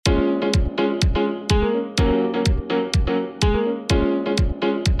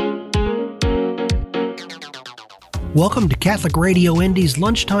Welcome to Catholic Radio Indy's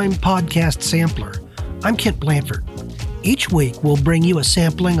Lunchtime Podcast Sampler. I'm Kent Blanford. Each week, we'll bring you a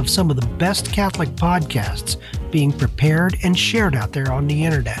sampling of some of the best Catholic podcasts being prepared and shared out there on the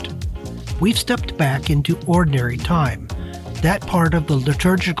internet. We've stepped back into ordinary time, that part of the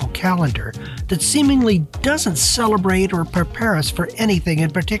liturgical calendar that seemingly doesn't celebrate or prepare us for anything in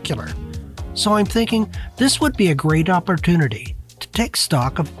particular. So I'm thinking this would be a great opportunity to take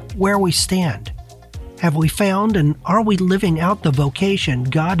stock of where we stand. Have we found and are we living out the vocation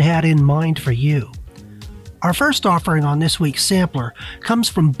God had in mind for you? Our first offering on this week's sampler comes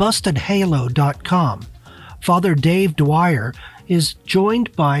from BustedHalo.com. Father Dave Dwyer is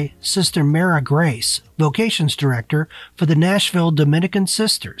joined by Sister Mara Grace, Vocations Director for the Nashville Dominican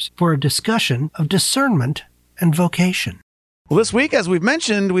Sisters, for a discussion of discernment and vocation. Well, this week, as we've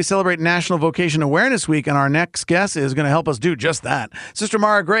mentioned, we celebrate National Vocation Awareness Week, and our next guest is going to help us do just that. Sister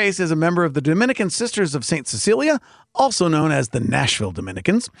Mara Grace is a member of the Dominican Sisters of St. Cecilia, also known as the Nashville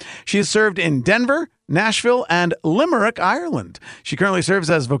Dominicans. She has served in Denver, Nashville, and Limerick, Ireland. She currently serves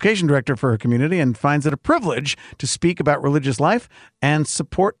as vocation director for her community and finds it a privilege to speak about religious life and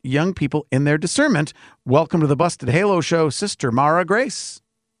support young people in their discernment. Welcome to the Busted Halo Show, Sister Mara Grace.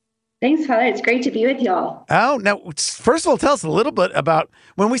 Thanks, Father. It's great to be with y'all. Oh, now, first of all, tell us a little bit about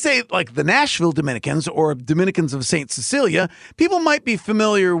when we say like the Nashville Dominicans or Dominicans of St. Cecilia, people might be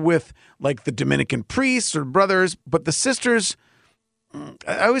familiar with like the Dominican priests or brothers, but the sisters,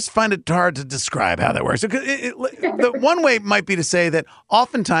 I always find it hard to describe how that works. The one way might be to say that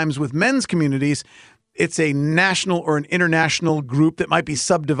oftentimes with men's communities, it's a national or an international group that might be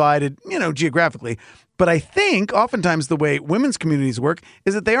subdivided, geographically. But I think oftentimes the way women's communities work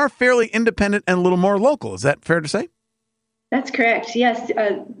is that they are fairly independent and a little more local. Is that fair to say? That's correct. Yes.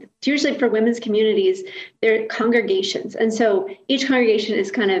 Usually for women's communities, they're congregations. And so each congregation is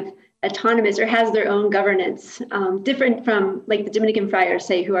kind of autonomous or has their own governance, different from like the Dominican friars,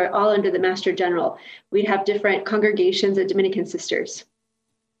 say, who are all under the Master General. We'd have different congregations of Dominican sisters.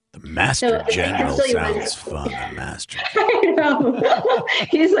 The Master General sounds fun. The Master General. I know.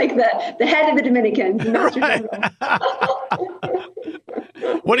 He's like the head of the Dominicans, the Master General.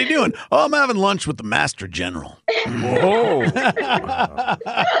 What are you doing? Oh, I'm having lunch with the Master General. Whoa.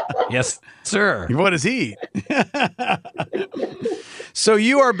 Yes, sir. What is he? So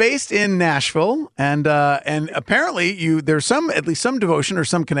you are based in Nashville, and apparently there's at least some devotion or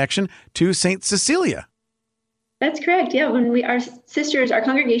some connection to St. Cecilia. That's correct. Yeah, our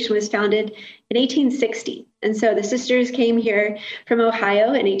congregation was founded in 1860. And so the sisters came here from Ohio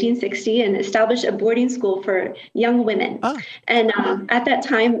in 1860 and established a boarding school for young women. Oh. And at that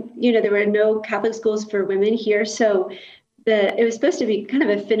time, there were no Catholic schools for women here. So it was supposed to be kind of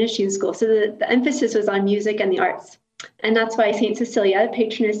a finishing school. So the emphasis was on music and the arts. And that's why St. Cecilia,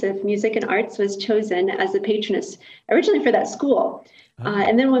 patroness of music and arts, was chosen as the patroness originally for that school.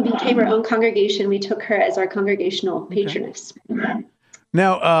 And then when we became our own congregation, we took her as our congregational patroness. Okay.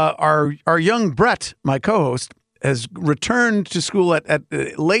 Now, our young Brett, my co-host, has returned to school at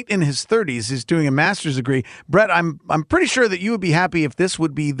late in his 30s. He's doing a master's degree. Brett, I'm pretty sure that you would be happy if this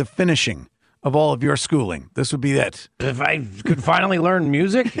would be the finishing of all of your schooling. This would be it. If I could finally learn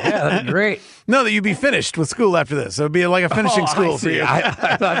music, yeah, that'd be great. No, that you'd be finished with school after this. It would be like a finishing school for you.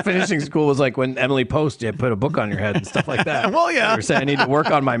 I thought finishing school was like when Emily Post had put a book on your head and stuff like that. Well, yeah. You were saying I need to work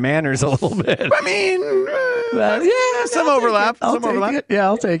on my manners a little bit. I mean, some overlap. Yeah,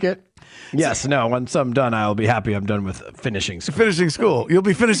 I'll take it. Yes, no, once I'm done, I'll be happy I'm done with finishing school. Finishing school. You'll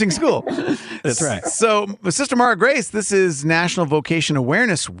be finishing school. That's right. So, Sister Mara Grace, this is National Vocation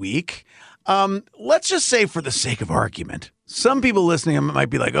Awareness Week. Let's just say for the sake of argument, some people listening might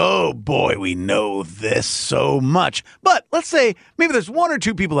be like, oh boy, we know this so much. But let's say maybe there's one or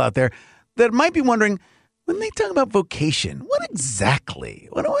two people out there that might be wondering, when they talk about vocation, what exactly?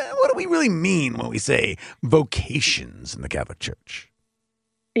 What do we really mean when we say vocations in the Catholic Church?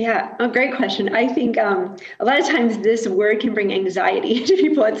 Yeah, a great question. I think a lot of times this word can bring anxiety to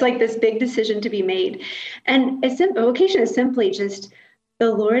people. It's like this big decision to be made. And vocation is simply just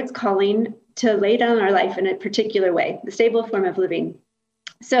the Lord's calling to lay down our life in a particular way, the stable form of living.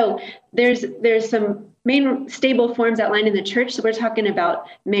 So there's some main stable forms outlined in the church. So we're talking about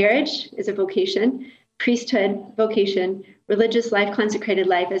marriage is a vocation, priesthood, vocation, religious life, consecrated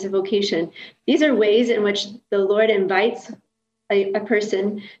life as a vocation. These are ways in which the Lord invites a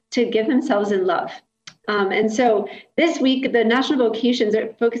person to give themselves in love. And so this week, the national vocations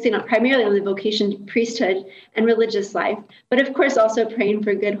are focusing primarily on the vocation, priesthood, and religious life, but of course also praying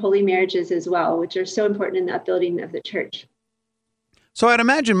for good holy marriages as well, which are so important in the upbuilding of the church. So I'd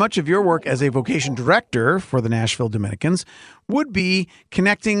imagine much of your work as a vocation director for the Nashville Dominicans would be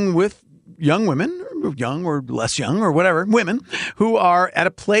connecting with young women, young or less young or whatever, women who are at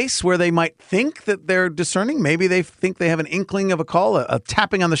a place where they might think that they're discerning. Maybe they think they have an inkling of a call, a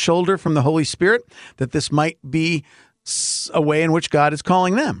tapping on the shoulder from the Holy Spirit, that this might be a way in which God is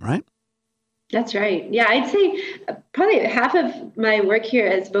calling them, right? That's right. Yeah, I'd say probably half of my work here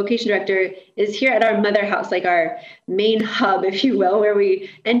as vocation director is here at our mother house, like our main hub, if you will, where we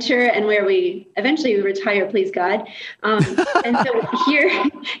enter and where we eventually retire, please God. And so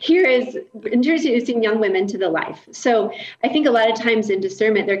here is introducing young women to the life. So I think a lot of times in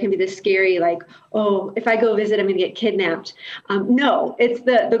discernment, there can be this scary, like, oh, if I go visit, I'm going to get kidnapped. No, it's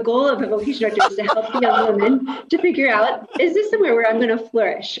the goal of a vocation director is to help the young women to figure out, is this somewhere where I'm going to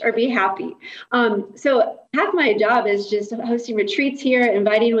flourish or be happy? So half my job is just hosting retreats here,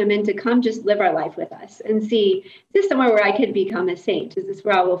 inviting women to come just live our life with us and see, is this somewhere where I could become a saint? Is this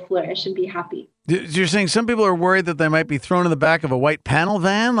where I will flourish and be happy? You're saying some people are worried that they might be thrown in the back of a white panel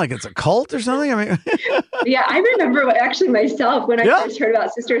van, like it's a cult or something? I mean, yeah, I remember actually myself when I first heard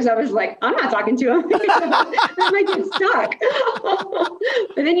about sisters, I was like, I'm not talking to them. I might get stuck.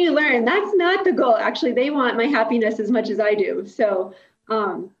 But then you learn that's not the goal. Actually, they want my happiness as much as I do. So,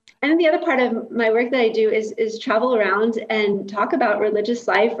 and then the other part of my work that I do is travel around and talk about religious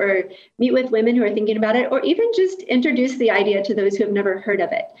life or meet with women who are thinking about it, or even just introduce the idea to those who have never heard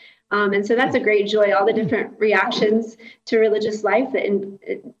of it. And so that's a great joy, all the different reactions to religious life in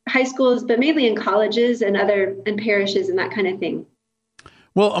high schools, but mainly in colleges and parishes and that kind of thing.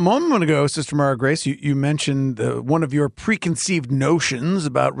 Well, a moment ago, Sister Mara Grace, you mentioned one of your preconceived notions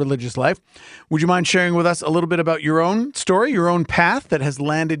about religious life. Would you mind sharing with us a little bit about your own story, your own path that has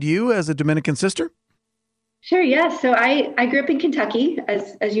landed you as a Dominican sister? Sure, yes. So I grew up in Kentucky,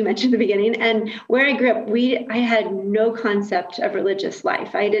 as you mentioned in the beginning, and where I grew up, I had no concept of religious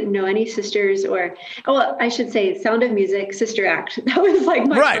life. I didn't know any sisters I should say Sound of Music, Sister Act. That was like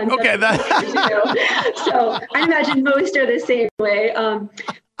my concept. Okay. So I imagine most are the same way.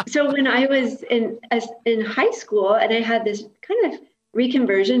 So when I was in high school and I had this kind of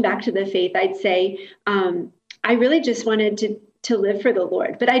reconversion back to the faith, I'd say I really just wanted to live for the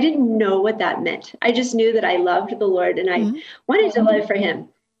Lord, but I didn't know what that meant. I just knew that I loved the Lord and I wanted to live for him.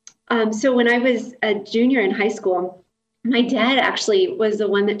 So when I was a junior in high school, my dad actually was the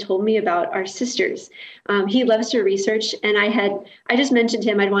one that told me about our sisters. He loves to research, and I just mentioned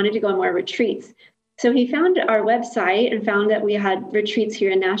to him I'd wanted to go on more retreats. So he found our website and found that we had retreats here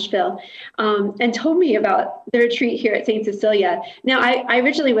in Nashville, and told me about the retreat here at St. Cecilia. Now, I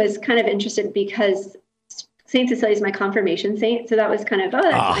originally was kind of interested because St. Cecilia is my confirmation saint. So that was kind of,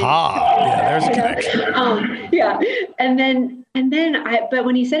 yeah, there's a connection. Yeah. And then but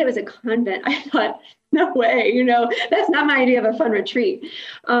when he said it was a convent, I thought, no way, that's not my idea of a fun retreat.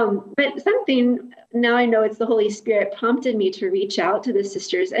 But something, now I know it's the Holy Spirit, prompted me to reach out to the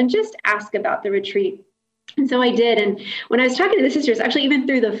sisters and just ask about the retreat. And so I did. And when I was talking to the sisters, actually, even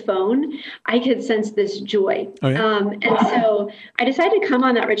through the phone, I could sense this joy. Oh, yeah? And so I decided to come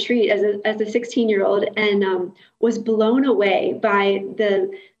on that retreat as a 16-year-old and was blown away by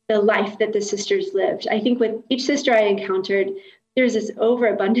the life that the sisters lived. I think with each sister I encountered, there's this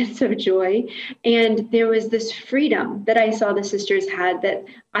overabundance of joy. And there was this freedom that I saw the sisters had that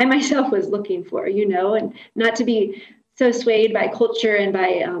I myself was looking for, and not to be so swayed by culture and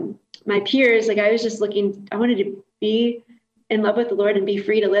by my peers. Like I was just I wanted to be in love with the Lord and be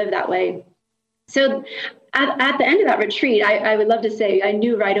free to live that way. So at the end of that retreat, I would love to say I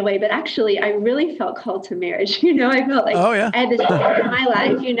knew right away, but actually I really felt called to marriage. I felt like I had this in my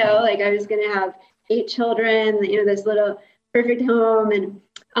life, like I was going to have 8 children, this little perfect home.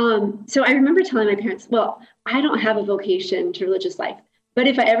 And so I remember telling my parents, well, I don't have a vocation to religious life, but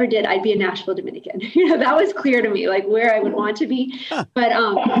if I ever did, I'd be a Nashville Dominican. That was clear to me, like where I would want to be,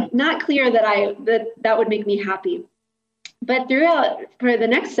 but not clear that would make me happy. But for the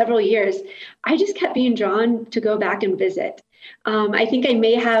next several years, I just kept being drawn to go back and visit. I think I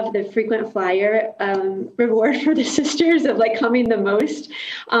may have the frequent flyer reward for the sisters of like coming the most.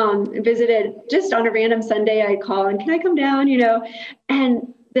 Visited just on a random Sunday, I'd call and can I come down,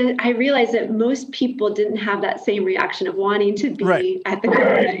 and I realized that most people didn't have that same reaction of wanting to be at the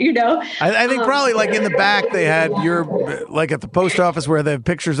convent, I think probably like in the back they had like at the post office where they have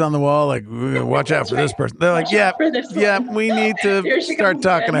pictures on the wall, like watch out for this person. They're like, we need to start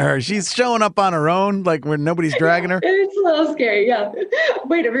talking to her. She's showing up on her own, like where nobody's dragging her. It's a little scary, yeah.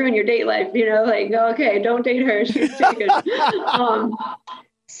 Way to ruin your date life, like, okay, don't date her. She's taken.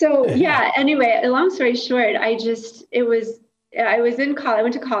 So yeah, anyway, long story short, I was in college. I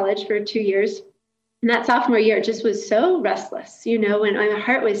went to college for 2 years, And that sophomore year just was so restless, and my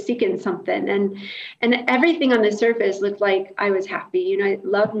heart was seeking something, and everything on the surface looked like I was happy. I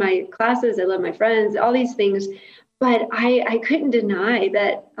loved my classes, I loved my friends, all these things, but I couldn't deny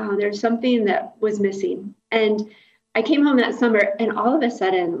that there's something that was missing. And I came home that summer, and all of a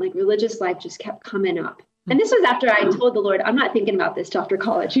sudden, like, religious life just kept coming up. And this was after I told the Lord, I'm not thinking about this till after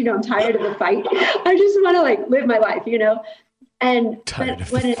college. I'm tired of the fight. I just want to live my life, And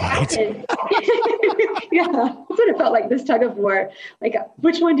when it happened, yeah, that's what it felt like, this tug of war. Like,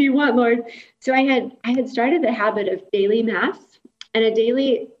 which one do you want, Lord? So I had started the habit of daily mass and a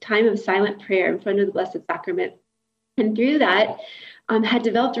daily time of silent prayer in front of the Blessed Sacrament. And through that, had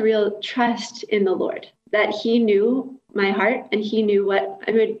developed a real trust in the Lord, that he knew my heart and he knew what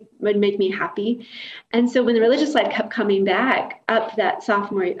would make me happy. And so when the religious life kept coming back up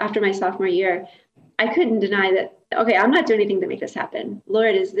after my sophomore year, I couldn't deny that, okay, I'm not doing anything to make this happen.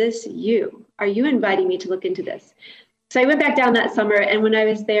 Lord, is this you? Are you inviting me to look into this? So I went back down that summer, and when I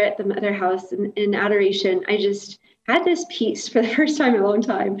was there at the Mother House in adoration, I just had this peace for the first time in a long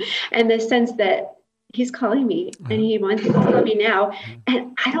time, and this sense that he's calling me and he wants to call me now,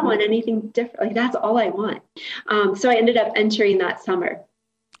 and I don't want anything different. Like, that's all I want. So I ended up entering that summer.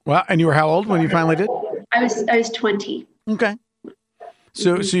 Well, and you were how old when you finally did? I was 20. Okay.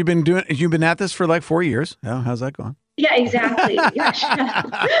 So you've been at this for like 4 years. Oh, how's that going? Yeah, exactly. Gosh.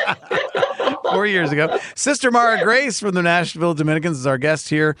 4 years ago. Sister Mara Grace from the Nashville Dominicans is our guest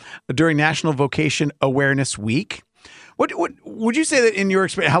here during National Vocation Awareness Week. What would you say that in your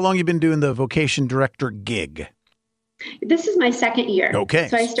experience, how long you've been doing the vocation director gig? This is my second year. Okay.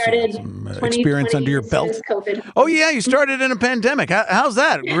 So I started experience under your belt. COVID. Oh yeah, you started in a pandemic. How's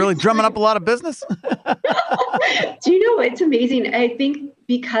that? Really drumming up a lot of business? Do you know, it's amazing. I think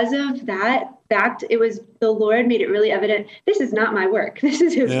because of that fact, it was the Lord made it really evident. This is not my work. This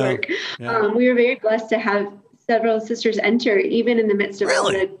is his work. Yeah. We were very blessed to have several sisters enter, even in the midst of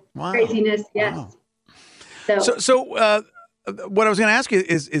all the craziness. Yes. Wow. So what I was going to ask you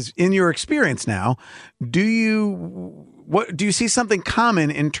is in your experience now, do you see something common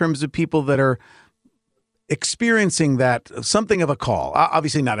in terms of people that are experiencing that, something of a call?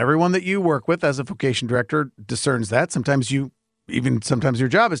 Obviously, not everyone that you work with as a vocation director discerns that. Sometimes your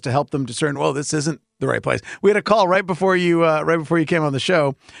job is to help them discern, well, this isn't the right place. We had a call right before you came on the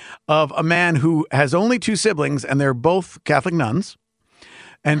show of a man who has only 2 siblings, and they're both Catholic nuns.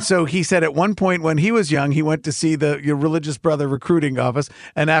 And so he said at one point when he was young, he went to see your religious brother recruiting office.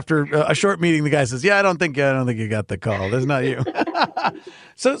 And after a short meeting, the guy says, I don't think you got the call. That's not you.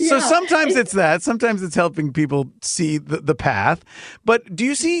 So sometimes it's that. Sometimes it's helping people see the path. But do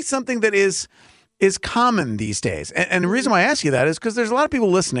you see something that is common these days? And the reason why I ask you that is because there's a lot of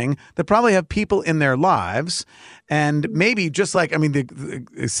people listening that probably have people in their lives. And maybe just like,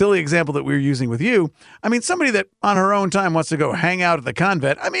 the silly example that we were using with you, somebody that on her own time wants to go hang out at the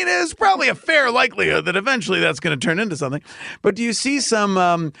convent, there's probably a fair likelihood that eventually that's going to turn into something. But do you see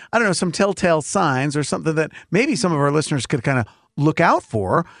some, some telltale signs or something that maybe some of our listeners could kind of look out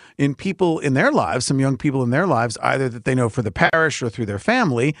for in people in their lives, some young people in their lives, either that they know for the parish or through their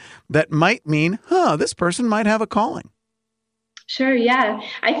family, that might mean, this person might have a calling? Sure. Yeah.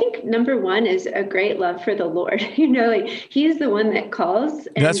 I think number one is a great love for the Lord. He is the one that calls.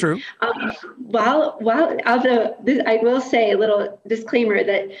 And, that's true. Although I will say a little disclaimer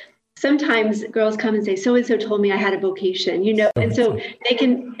that sometimes girls come and say, so-and-so told me I had a vocation, and so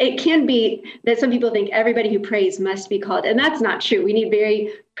it can be that some people think everybody who prays must be called. And that's not true. We need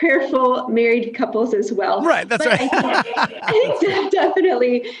very prayerful married couples as well. Right. That's right. I think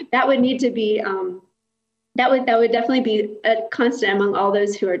definitely that would need to be, that would definitely be a constant among all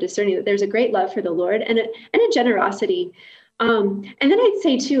those who are discerning that there's a great love for the Lord and a generosity. And then I'd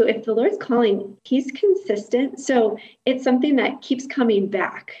say too, if the Lord's calling, he's consistent. So it's something that keeps coming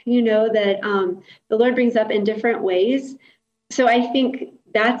back, that the Lord brings up in different ways. So I think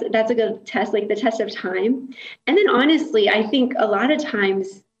that's a good test, like the test of time. And then honestly, I think a lot of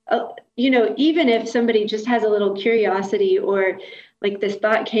times, even if somebody just has a little curiosity or like this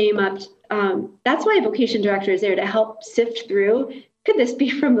thought came up, that's why a vocation director is there to help sift through. Could this be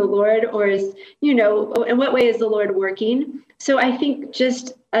from the Lord, or is, in what way is the Lord working? So I think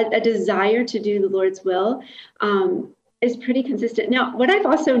just a desire to do the Lord's will is pretty consistent. Now, what I've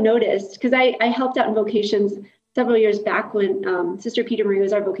also noticed, because I helped out in vocations several years back when Sister Peter Marie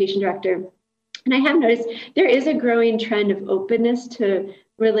was our vocation director, and I have noticed there is a growing trend of openness to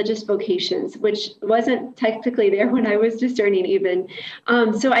religious vocations, which wasn't technically there when I was discerning even.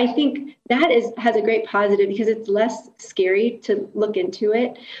 So I think that has a great positive because it's less scary to look into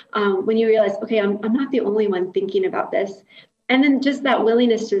it when you realize, okay, I'm not the only one thinking about this. And then just that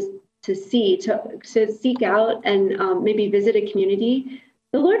willingness to to see, to seek out and maybe visit a community,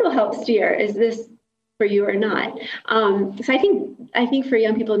 the Lord will help steer. Is this for you or not? So I think for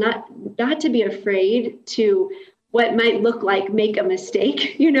young people, not to be afraid to what might look like make a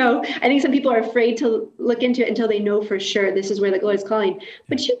mistake. I think some people are afraid to look into it until they know for sure this is where the Lord is calling.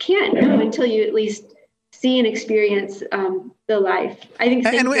 But you can't know until you at least see and experience the life. I think,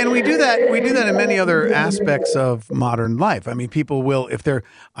 and we do that. We do that in many other aspects of modern life. I mean, people will,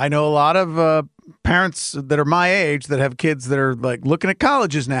 I know a lot of parents that are my age that have kids that are like looking at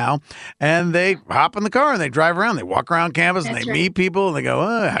colleges now, and they hop in the car and they drive around. They walk around campus and they meet people and they go,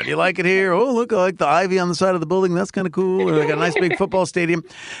 "Oh, how do you like it here? Oh, look, I like the ivy on the side of the building. That's kind of cool." Or they got a nice big football stadium.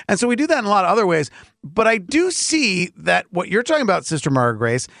 And so we do that in a lot of other ways. But I do see that what you're talking about, Sister Mara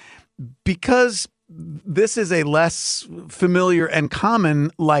Grace, because this is a less familiar and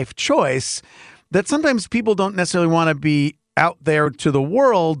common life choice, that sometimes people don't necessarily want to be out there to the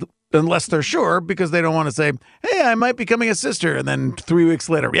world unless they're sure, because they don't want to say, "Hey, I might be becoming a sister," and then 3 weeks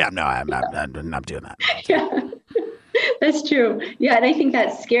later, I'm not doing that. Yeah, that's true. Yeah, and I think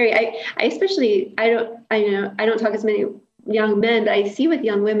that's scary. I don't talk as many young men, but I see with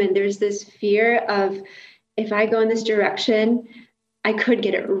young women, there's this fear of, if I go in this direction, I could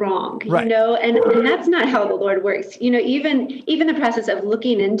get it wrong, right. And that's not how the Lord works. Even the process of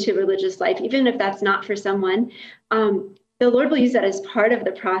looking into religious life, even if that's not for someone, the Lord will use that as part of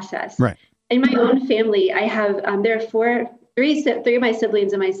the process. Right. In my own family, I have, there are three of my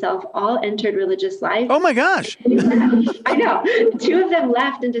siblings and myself all entered religious life. Oh my gosh. I know. 2 of them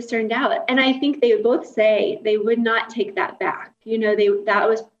left and discerned out. And I think they would both say they would not take that back. That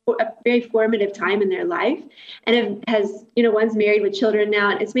was a very formative time in their life. And it has, one's married with children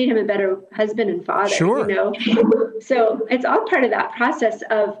now, and it's made him a better husband and father. Sure. So it's all part of that process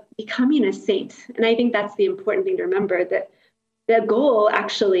of becoming a saint. And I think that's the important thing to remember, that the goal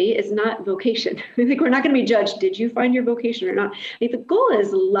actually is not vocation. I think we're not going to be judged. Did you find your vocation or not? I think the goal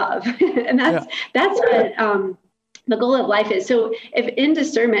is love. And that's what the goal of life is. So if in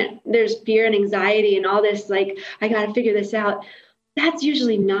discernment, there's fear and anxiety and all this, like, I got to figure this out, that's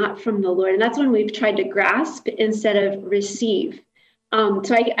usually not from the Lord. And that's when we've tried to grasp instead of receive.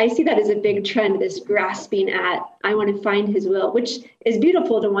 So I see that as a big trend, this grasping at, I want to find his will, which is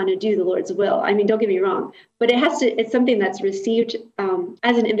beautiful to want to do the Lord's will. I mean, don't get me wrong, but it's something that's received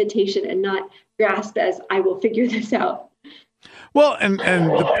as an invitation and not grasped as, I will figure this out. Well, and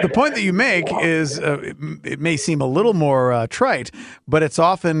the point that you make is, it may seem a little more trite, but it's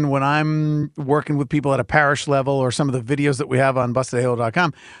often when I'm working with people at a parish level, or some of the videos that we have on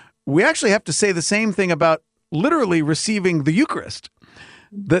bustedhalo.com, we actually have to say the same thing about literally receiving the Eucharist.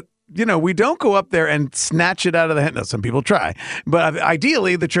 That, we don't go up there and snatch it out of the hand. Now, some people try, but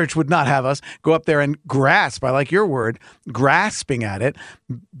ideally the church would not have us go up there and grasp, I like your word, grasping at it,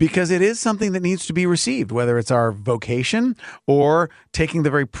 because it is something that needs to be received, whether it's our vocation or taking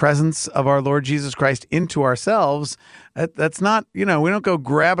the very presence of our Lord Jesus Christ into ourselves. That's not, we don't go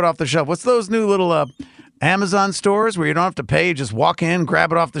grab it off the shelf. What's those new little Amazon stores where you don't have to pay, just walk in,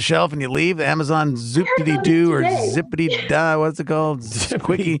 grab it off the shelf, and you leave? The Amazon Zoopity-Doo or Zippity-Da, what's it called?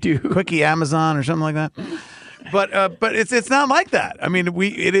 Quickie Amazon or something like that. But it's not like that. I mean,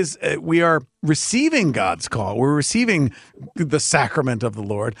 we are receiving God's call. We're receiving the sacrament of the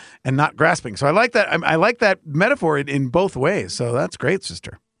Lord and not grasping. So I like that. I like that metaphor in both ways. So that's great,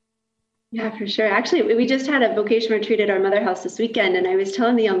 sister. Yeah, for sure. Actually, we just had a vocation retreat at our mother house this weekend, and I was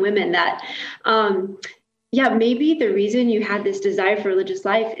telling the young women that, maybe the reason you had this desire for religious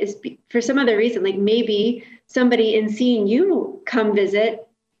life is for some other reason. Like, maybe somebody in seeing you come visit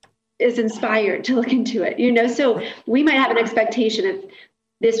is inspired to look into it, so we might have an expectation of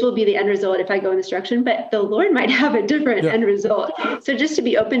this will be the end result if I go in this direction, but the Lord might have a different end result. So just to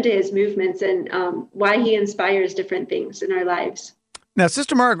be open to his movements and why he inspires different things in our lives. Now,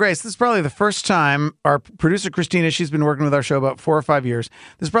 Sister Mara Grace, this is probably the first time our producer, Christina, she's been working with our show about 4 or 5 years.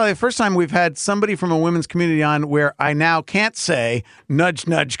 This is probably the first time we've had somebody from a women's community on where I now can't say, nudge,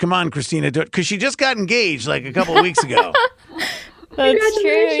 nudge, come on, Christina, do it, because she just got engaged like a couple of weeks ago. That's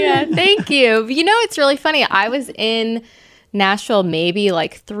true. Yeah. Thank you. It's really funny. I was in Nashville maybe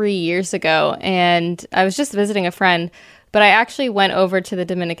like 3 years ago, and I was just visiting a friend. But I actually went over to the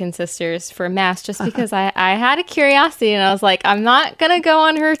Dominican Sisters for Mass just because I had a curiosity, and I was like, I'm not going to go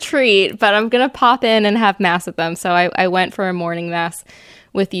on her retreat, but I'm going to pop in and have Mass with them. So I went for a morning Mass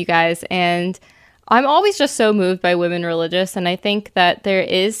with you guys, and I'm always just so moved by women religious, and I think that there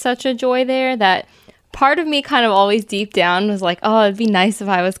is such a joy there that part of me kind of always deep down was like, oh, it'd be nice if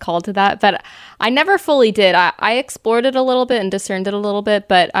I was called to that. But I never fully did. I explored it a little bit and discerned it a little bit,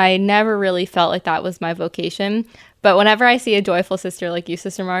 but I never really felt like that was my vocation. But whenever I see a joyful sister like you,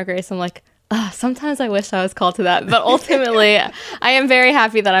 Sister Mara Grace, I'm like, sometimes I wish I was called to that. But ultimately, I am very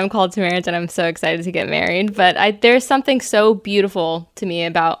happy that I'm called to marriage, and I'm so excited to get married. But there's something so beautiful to me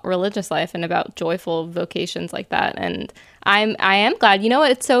about religious life and about joyful vocations like that. And I am glad. You know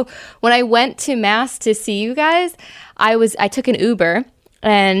what? So when I went to Mass to see you guys, I took an Uber.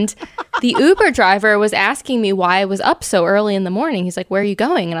 And the Uber driver was asking me why I was up so early in the morning. He's like, "Where are you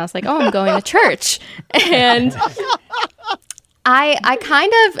going?" And I was like, "Oh, I'm going to church." And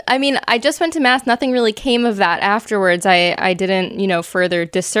I just went to Mass. Nothing really came of that afterwards. I didn't, further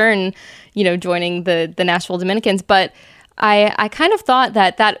discern, joining the Nashville Dominicans. But I kind of thought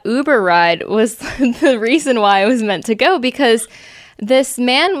that Uber ride was the reason why I was meant to go, because this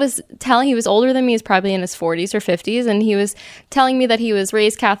man he was older than me, he's probably in his 40s or 50s, and he was telling me that he was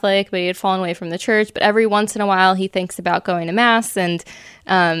raised Catholic, but he had fallen away from the church. But every once in a while, he thinks about going to Mass, and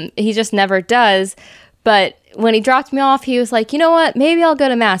he just never does. But when he dropped me off, he was like, "You know what? Maybe I'll go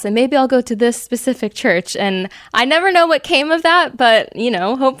to Mass, and maybe I'll go to this specific church." And I never know what came of that, but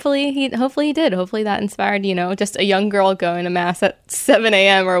hopefully he did. Hopefully that inspired, just a young girl going to Mass at 7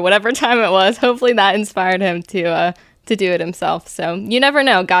 a.m. or whatever time it was. Hopefully that inspired him to do it himself. So you never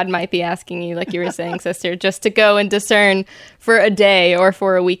know. God might be asking you, like you were saying, sister, just to go and discern for a day or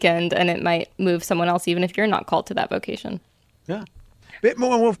for a weekend, and it might move someone else, even if you're not called to that vocation. Yeah.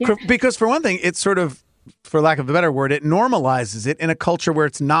 Because for one thing, it's sort of, for lack of a better word, it normalizes it in a culture where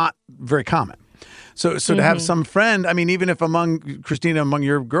it's not very common. So to have some friend, I mean, even if among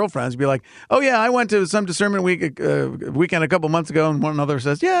your girlfriends, be like, "Oh yeah, I went to some discernment weekend a couple months ago," and one another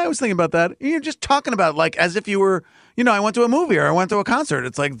says, "Yeah, I was thinking about that." You're just talking about it like as if you were, I went to a movie or I went to a concert.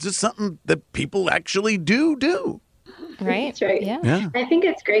 It's like just something that people actually do. Right. That's right. Yeah. I think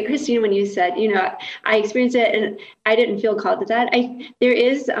it's great, Christina, when you said, I experienced it and I didn't feel called to that. There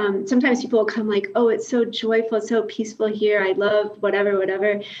is sometimes people will come like, "Oh, it's so joyful, it's so peaceful here. I love whatever.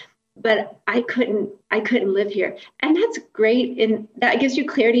 But I couldn't live here." And that's great. And that gives you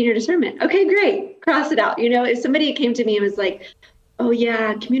clarity in your discernment. Okay, great. Cross it out. If somebody came to me and was like, "Oh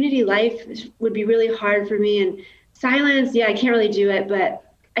yeah, community life would be really hard for me, and silence, yeah, I can't really do it, but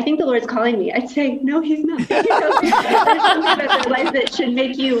I think the Lord's calling me," I'd say, "No, he's not." There's something about their life that should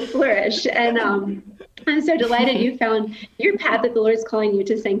make you flourish. And I'm so delighted you found your path, that the Lord's calling you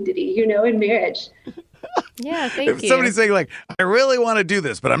to sanctity, in marriage. Yeah, thank you. If somebody's saying like, "I really want to do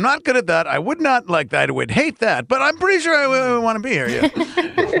this, but I'm not good at that. I would not like that. I would hate that, but I'm pretty sure I want to be here." Yeah.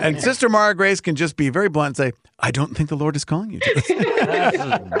 And Sister Mara Grace can just be very blunt and say, "I don't think the Lord is calling you to this."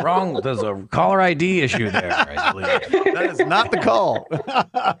 That's wrong. There's a caller ID issue there, I believe. That is not the call.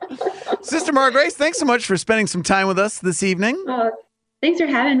 Sister Mara Grace, thanks so much for spending some time with us this evening. Thanks for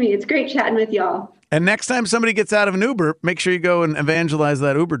having me. It's great chatting with y'all. And next time somebody gets out of an Uber, make sure you go and evangelize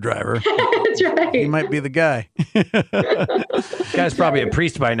that Uber driver. That's right. He might be the guy. The guy's probably a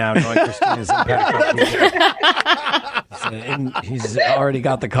priest by now, knowing Christina's in Pentecost. He's already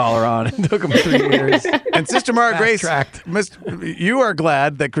got the collar on. It took him 3 years. And Sister Mara Grace, you are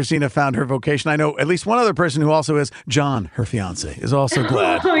glad that Christina found her vocation. I know at least one other person who also is, John, her fiance, is also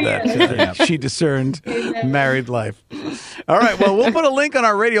glad that she discerned married life. All right, well, we'll put a link on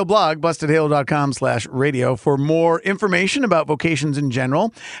our radio blog, bustedhalo.com/radio, for more information about vocations in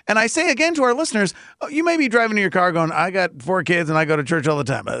general. And I say again to our listeners, you may be driving in your car going, "I got 4 kids and I go to church all the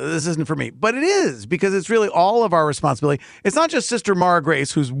time. This isn't for me." But it is, because it's really all of our responsibility. It's not just Sister Mara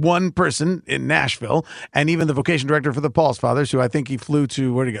Grace, who's one person in Nashville, and even the vocation director for the Paul's Fathers, who I think he flew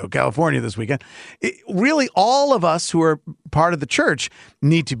to, where to go, California this weekend. Really, all of us who are part of the church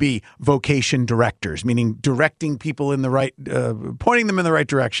need to be vocation directors, meaning directing people in the right, pointing them in the right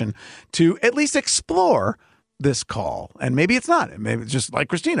direction to at least explore this call. And maybe it's not. Maybe it's just like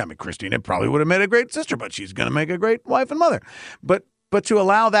Christina. I mean, Christina probably would have made a great sister, but she's going to make a great wife and mother. But to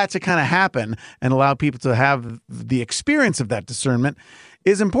allow that to kind of happen and allow people to have the experience of that discernment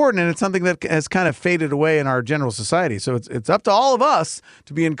is important, and it's something that has kind of faded away in our general society. So it's up to all of us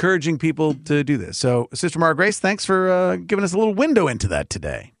to be encouraging people to do this. So, Sister Mara Grace, thanks for giving us a little window into that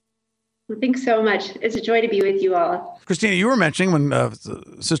today. Well, thanks so much. It's a joy to be with you all. Christina, you were mentioning when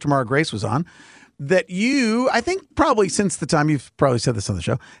Sister Mara Grace was on that you, I think probably since the time, you've probably said this on the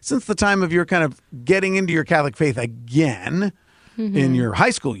show, since the time of your kind of getting into your Catholic faith again in your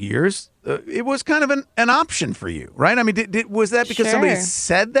high school years, it was kind of an option for you, right? I mean, was that because somebody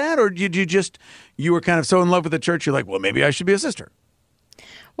said that, or did you were kind of so in love with the church, you're like, well, maybe I should be a sister?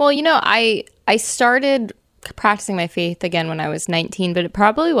 Well, I started practicing my faith again when I was 19, but it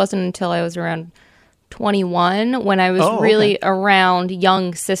probably wasn't until I was around 21 when I was really around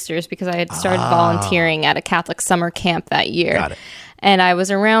young sisters, because I had started volunteering at a Catholic summer camp that year. Got it. And I was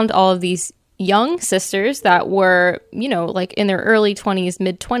around all of these young sisters that were, like in their early 20s,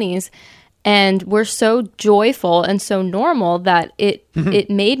 mid 20s, and were so joyful and so normal that it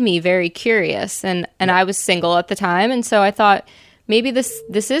made me very curious. And I was single at the time, and so I thought maybe this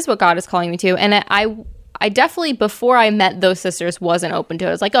is what God is calling me to. And I definitely, before I met those sisters, wasn't open to it.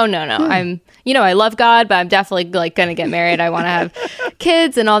 I was like, oh, no. I love God, but I'm definitely like going to get married. I want to have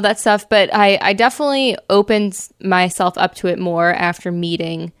kids and all that stuff. But I definitely opened myself up to it more after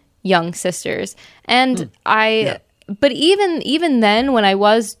meeting young sisters. And but even then, when I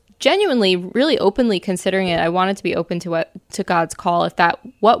was genuinely, really openly considering it, I wanted to be open to God's call, if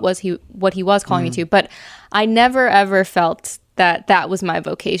what he was calling me to. But I never ever felt that was my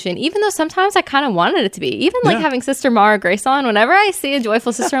vocation, even though sometimes I kind of wanted it to be. Even like having Sister Mara Grace on, whenever I see a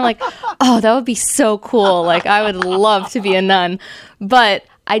joyful sister, I'm like, oh, that would be so cool. Like, I would love to be a nun, but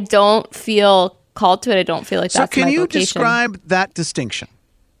I don't feel called to it. I don't feel like that's my vocation. So can you describe that distinction?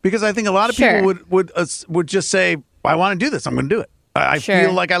 Because I think a lot of people would just say, I want to do this. I'm going to do it. I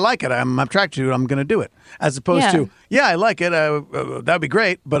feel like I like it. I'm attracted to it. I'm going to do it. As opposed to, I like it. That would be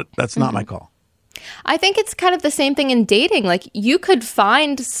great, but that's not my call. I think it's kind of the same thing in dating. Like, you could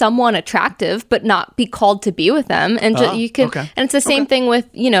find someone attractive but not be called to be with them, and and it's the same thing with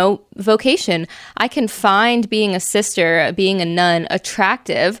vocation. I can find being a sister, being a nun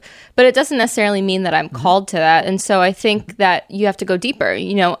attractive, but it doesn't necessarily mean that I'm called to that. And so I think that you have to go deeper.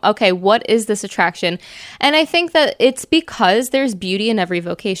 Okay, what is this attraction? And I think that it's because there's beauty in every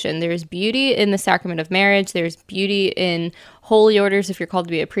vocation. There's beauty in the sacrament of marriage. There's beauty in holy orders. If you're called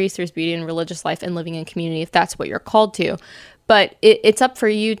to be a priest, there's beauty in religious life and living in community, if that's what you're called to. But it's up to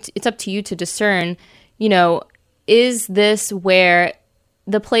you to discern, is this where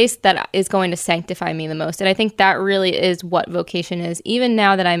the place that is going to sanctify me the most? And I think that really is what vocation is. Even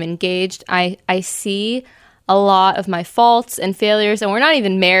now that I'm engaged, I see a lot of my faults and failures, and we're not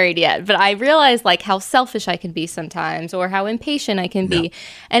even married yet, but I realize like how selfish I can be sometimes, or how impatient I can be.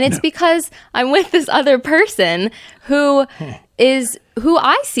 And it's because I'm with this other person who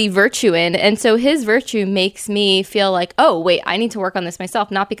I see virtue in. And so his virtue makes me feel like, oh, wait, I need to work on this myself.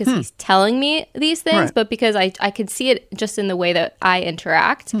 Not because he's telling me these things, but because I could see it just in the way that I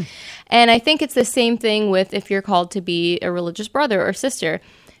interact. And I think it's the same thing with if you're called to be a religious brother or sister.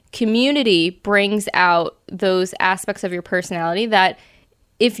 Community brings out those aspects of your personality that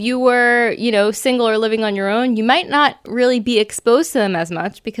if you were, single or living on your own, you might not really be exposed to them as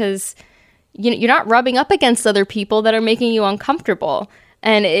much, because you're not rubbing up against other people that are making you uncomfortable.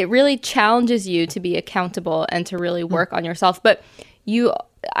 And it really challenges you to be accountable and to really work on yourself. But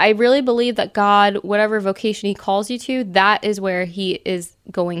I really believe that God, whatever vocation he calls you to, that is where he is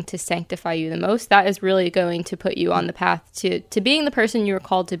going to sanctify you the most. That is really going to put you on the path to being the person you were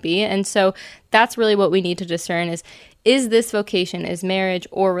called to be. And so that's really what we need to discern is this vocation, is marriage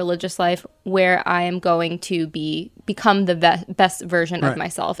or religious life, where I am going to become the best version of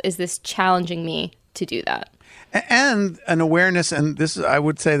myself? Is this challenging me to do that? And an awareness, and I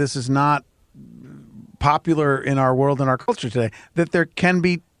would say this is not popular in our world and our culture today, that there can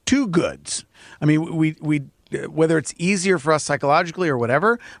be two goods. I mean, we whether it's easier for us psychologically or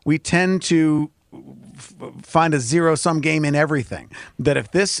whatever, we tend to find a zero-sum game in everything. That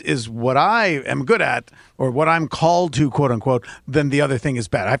if this is what I am good at, or what I'm called to, quote unquote, then the other thing is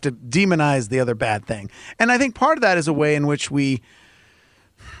bad. I have to demonize the other bad thing. And I think part of that is a way in which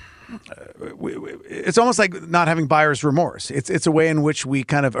it's almost like not having buyer's remorse. It's a way in which we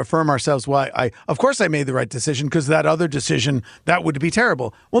kind of affirm ourselves. Of course I made the right decision, because that other decision, that would be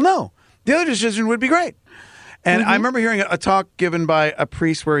terrible. Well, no, the other decision would be great. And I remember hearing a talk given by a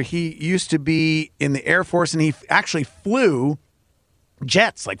priest where he used to be in the Air Force, and he actually flew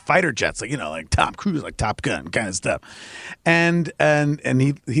jets, like fighter jets, like Tom Cruise, like Top Gun kind of stuff. And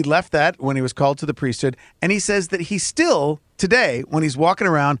he left that when he was called to the priesthood. And he says that he still, today, when he's walking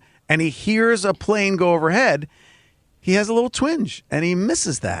around and he hears a plane go overhead, he has a little twinge and he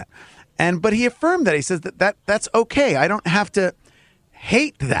misses that. But he affirmed that. He says that's okay. I don't have to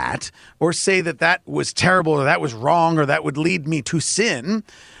hate that or say that was terrible or that was wrong or that would lead me to sin.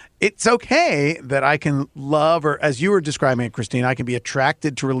 It's okay that I can love, or as you were describing it, Christine, I can be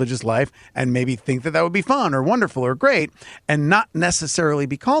attracted to religious life and maybe think that would be fun or wonderful or great and not necessarily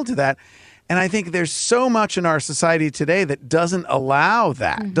be called to that. And I think there's so much in our society today that doesn't allow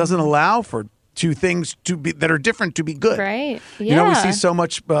that, doesn't allow for two things to be that are different to be good. Right. Yeah. We see so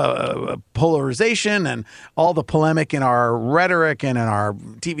much polarization and all the polemic in our rhetoric and in our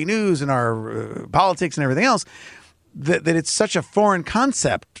TV news and our politics and everything else, that it's such a foreign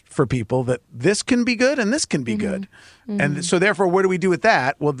concept for people that this can be good and this can be good. And so therefore, what do we do with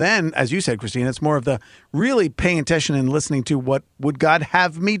that? Well, then, as you said, Christine, it's more of the really paying attention and listening to what would God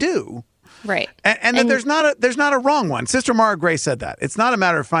have me do? Right. And that there's not a wrong one. Sister Mara Gray said that. It's not a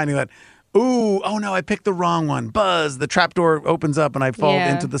matter of finding that, oh no, I picked the wrong one. Buzz, the trapdoor opens up and I fall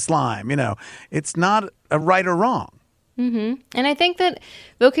into the slime. It's not a right or wrong. Mm-hmm. And I think that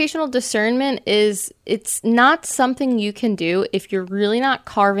vocational discernment it's not something you can do if you're really not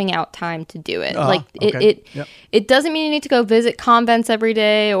carving out time to do it. It doesn't mean you need to go visit convents every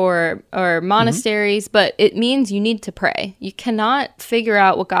day or monasteries, but it means you need to pray. You cannot figure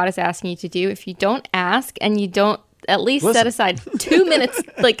out what God is asking you to do if you don't ask and you don't at least set aside 2 minutes,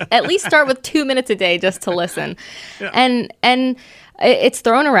 at least start with 2 minutes a day just to listen. Yeah. And it's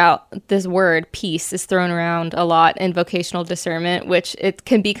thrown around, this word peace is thrown around a lot in vocational discernment, which it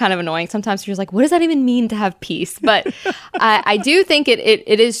can be kind of annoying. Sometimes you're just like, what does that even mean to have peace? But I do think it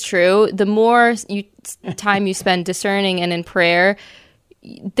is true. The more time you spend discerning and in prayer,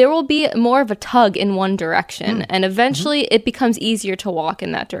 there will be more of a tug in one direction. And eventually it becomes easier to walk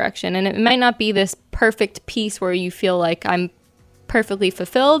in that direction. And it might not be this perfect peace where you feel like I'm perfectly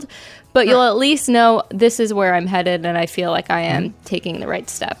fulfilled, but you'll at least know this is where I'm headed and I feel like I am taking the right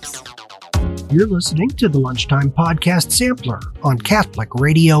steps. You're listening to the Lunchtime Podcast Sampler on Catholic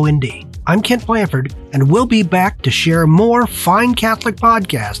Radio Indy. I'm Kent Blanford, and we'll be back to share more fine Catholic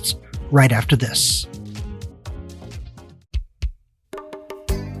podcasts right after this.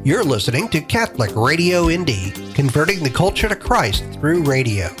 You're listening to Catholic Radio Indy, converting the culture to Christ through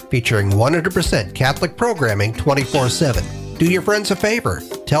radio, featuring 100% Catholic programming 24/7. Do your friends a favor.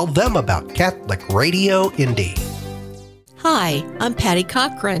 Tell them about Catholic Radio Indy. Hi, I'm Patty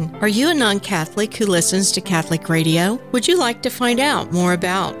Cochran. Are you a non-Catholic who listens to Catholic radio? Would you like to find out more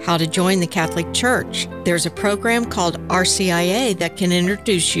about how to join the Catholic Church? There's a program called RCIA that can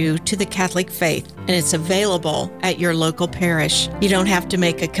introduce you to the Catholic faith, and it's available at your local parish. You don't have to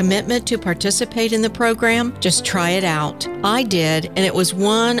make a commitment to participate in the program. Just try it out. I did, and it was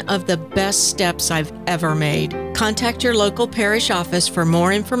one of the best steps I've ever made. Contact your local parish office for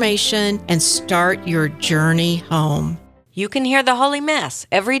more information and start your journey home. You can hear the Holy Mass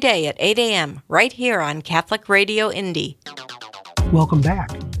every day at 8 a.m. right here on Catholic Radio Indy. Welcome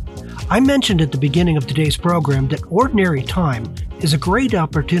back. I mentioned at the beginning of today's program that ordinary time is a great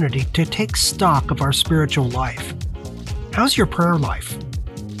opportunity to take stock of our spiritual life. How's your prayer life?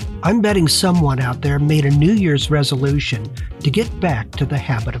 I'm betting someone out there made a New Year's resolution to get back to the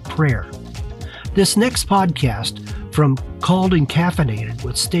habit of prayer. This next podcast from Called and Caffeinated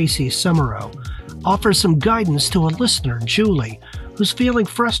with Stacey Summerow offers some guidance to a listener, Julie, who's feeling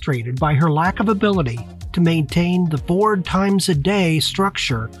frustrated by her lack of ability to maintain the 4 times a day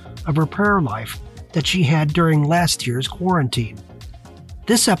structure of her prayer life that she had during last year's quarantine.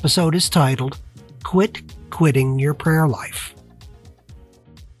 This episode is titled, Quit Quitting Your Prayer Life.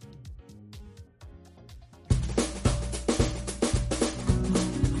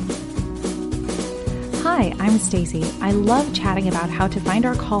 Hi, I'm Stacey. I love chatting about how to find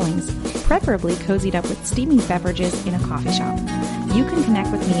our callings, preferably cozied up with steaming beverages in a coffee shop. You can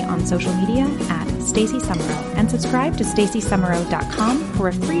connect with me on social media at Stacey Summerow and subscribe to stacysummerow.com for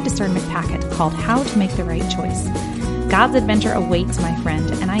a free discernment packet called How to Make the Right Choice. God's adventure awaits, my friend,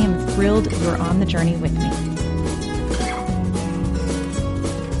 and I am thrilled you're on the journey with me.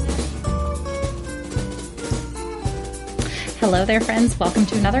 Hello there, friends. Welcome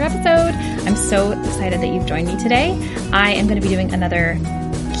to another episode. I'm so excited that you've joined me today. I am going to be doing another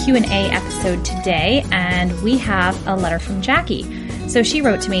Q&A episode today, and we have a letter from Jackie. So she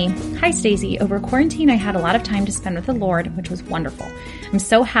wrote to me, Hi, Stacey. Over quarantine, I had a lot of time to spend with the Lord, which was wonderful. I'm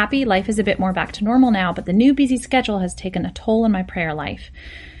so happy life is a bit more back to normal now, but the new busy schedule has taken a toll on my prayer life.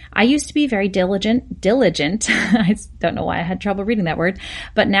 I used to be very diligent. I don't know why I had trouble reading that word,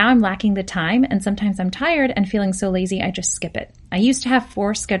 but now I'm lacking the time, and sometimes I'm tired and feeling so lazy I just skip it. I used to have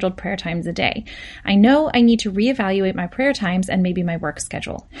 4 scheduled prayer times a day. I know I need to reevaluate my prayer times and maybe my work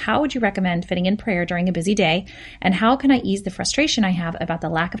schedule. How would you recommend fitting in prayer during a busy day, and how can I ease the frustration I have about the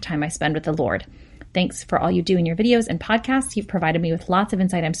lack of time I spend with the Lord? Thanks for all you do in your videos and podcasts. You've provided me with lots of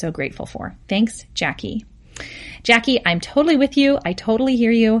insight I'm so grateful for. Thanks, Jackie. Jackie, I'm totally with you. I totally hear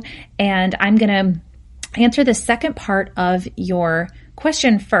you. And I'm going to answer the second part of your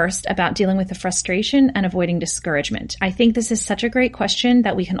question first about dealing with the frustration and avoiding discouragement. I think this is such a great question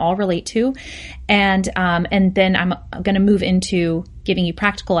that we can all relate to. And then I'm going to move into giving you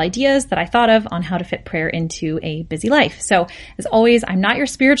practical ideas that I thought of on how to fit prayer into a busy life. So as always, I'm not your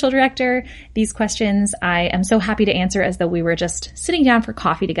spiritual director. These questions I am so happy to answer as though we were just sitting down for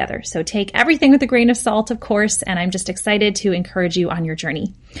coffee together. So take everything with a grain of salt, of course, and I'm just excited to encourage you on your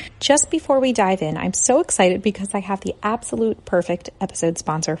journey. Just before we dive in, I'm so excited because I have the absolute perfect episode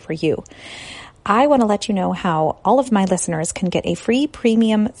sponsor for you. I want to let you know how all of my listeners can get a free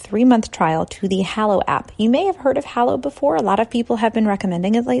premium 3-month trial to the Hallow app. You may have heard of Hallow before. A lot of people have been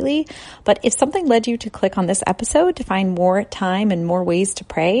recommending it lately. But if something led you to click on this episode to find more time and more ways to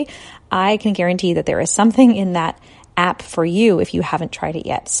pray, I can guarantee that there is something in that app for you if you haven't tried it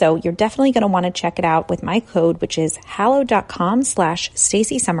yet. So you're definitely going to want to check it out with my code, which is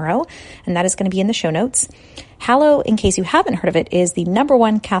hallow.com/Stacey Summerall, and that is going to be in the show notes. Hallow, in case you haven't heard of it, is the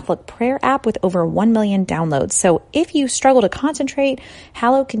 #1 Catholic prayer app with over 1 million downloads. So if you struggle to concentrate,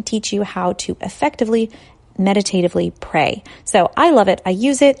 Hallow can teach you how to effectively meditatively pray. So I love it. I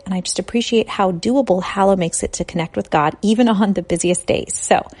use it, and I just appreciate how doable Hallow makes it to connect with God, even on the busiest days.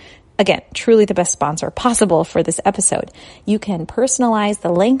 So again, truly the best sponsor possible for this episode. You can personalize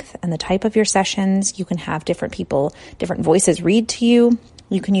the length and the type of your sessions. You can have different people, different voices read to you.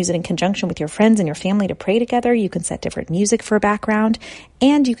 You can use it in conjunction with your friends and your family to pray together. You can set different music for background,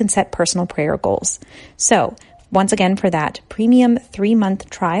 and you can set personal prayer goals. So once again, for that premium 3-month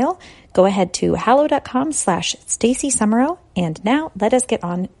trial, go ahead to hallow.com/Stacey Summerall. And now let us get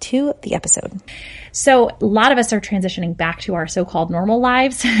on to the episode. So a lot of us are transitioning back to our so-called normal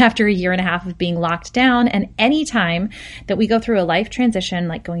lives after a year and a half of being locked down. And any time that we go through a life transition,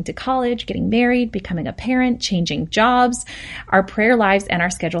 like going to college, getting married, becoming a parent, changing jobs, our prayer lives and our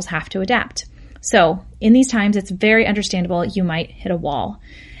schedules have to adapt. So in these times, it's very understandable you might hit a wall.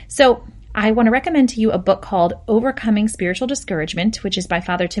 So I want to recommend to you a book called Overcoming Spiritual Discouragement, which is by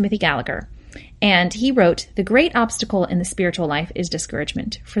Father Timothy Gallagher. And he wrote, "The great obstacle in the spiritual life is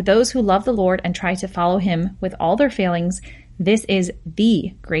discouragement. For those who love the Lord and try to follow him with all their failings, this is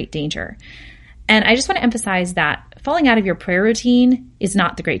the great danger." And I just want to emphasize that falling out of your prayer routine is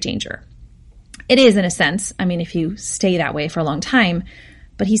not the great danger. It is in a sense, I mean, if you stay that way for a long time,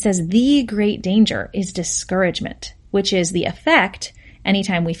 but he says the great danger is discouragement, which is the effect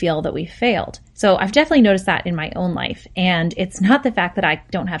anytime we feel that we've failed. So I've definitely noticed that in my own life. And it's not the fact that I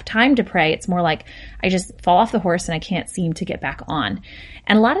don't have time to pray. It's more like I just fall off the horse and I can't seem to get back on.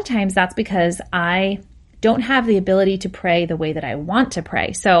 And a lot of times that's because I don't have the ability to pray the way that I want to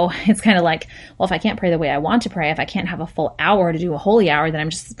pray. So it's kind of like, well, if I can't pray the way I want to pray, if I can't have a full hour to do a holy hour, then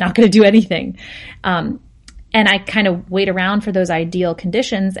I'm just not going to do anything. And I kind of wait around for those ideal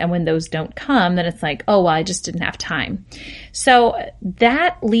conditions. And when those don't come, then it's like, oh, well, I just didn't have time. So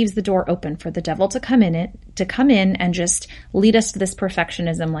that leaves the door open for the devil to come in and just lead us to this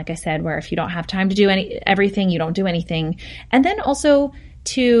perfectionism, like I said, where if you don't have time to do everything, you don't do anything. And then also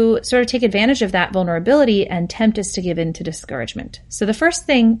to sort of take advantage of that vulnerability and tempt us to give in to discouragement. So the first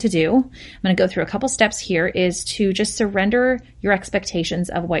thing to do, I'm going to go through a couple steps here, is to just surrender your expectations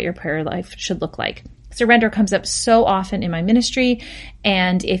of what your prayer life should look like. Surrender comes up so often in my ministry,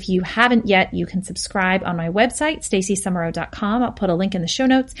 and if you haven't yet, you can subscribe on my website, staceysummerall.com. I'll put a link in the show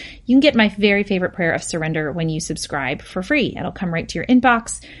notes. You can get my very favorite prayer of surrender when you subscribe for free. It'll come right to your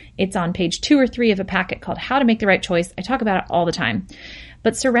inbox. It's on page 2 or 3 of a packet called How to Make the Right Choice. I talk about it all the time.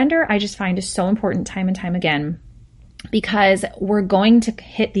 But surrender, I just find, is so important time and time again, because we're going to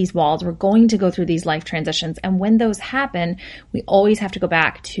hit these walls. We're going to go through these life transitions. And when those happen, we always have to go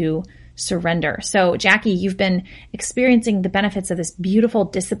back to surrender. So Jackie, you've been experiencing the benefits of this beautiful,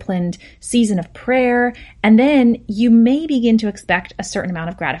 disciplined season of prayer, and then you may begin to expect a certain amount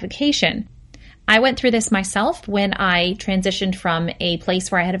of gratification. I went through this myself when I transitioned from a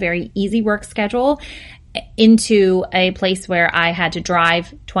place where I had a very easy work schedule into a place where I had to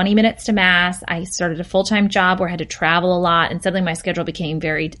drive 20 minutes to Mass. I started a full-time job where I had to travel a lot, and suddenly my schedule became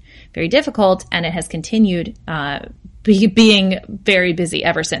very, very difficult, and it has continued being very busy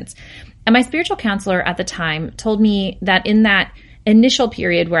ever since. And my spiritual counselor at the time told me that in that initial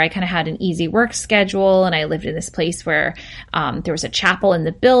period where I kind of had an easy work schedule and I lived in this place where there was a chapel in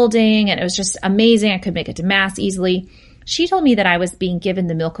the building and it was just amazing. I could make it to Mass easily. She told me that I was being given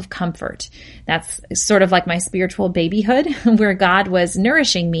the milk of comfort. That's sort of like my spiritual babyhood, where God was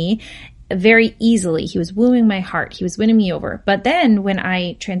nourishing me very easily. He was wooing my heart. He was winning me over. But then when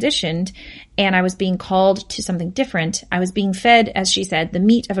I transitioned and I was being called to something different, I was being fed, as she said, the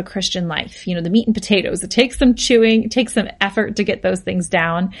meat of a Christian life, the meat and potatoes. It takes some chewing, it takes some effort to get those things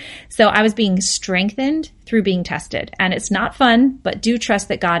down. So I was being strengthened through being tested. And it's not fun, but do trust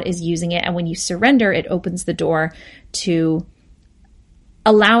that God is using it. And when you surrender, it opens the door to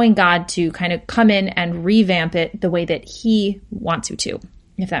allowing God to kind of come in and revamp it the way that He wants you to,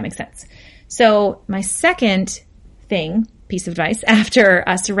 if that makes sense. So my second piece of advice after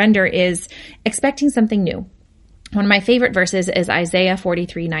surrender is expecting something new. One of my favorite verses is Isaiah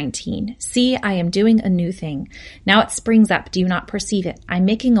 43:19. See, I am doing a new thing. Now it springs up. Do you not perceive it? I'm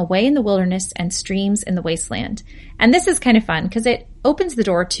making a way in the wilderness and streams in the wasteland. And this is kind of fun because it opens the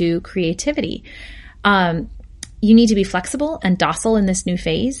door to creativity. You need to be flexible and docile in this new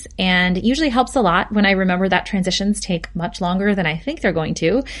phase. And it usually helps a lot when I remember that transitions take much longer than I think they're going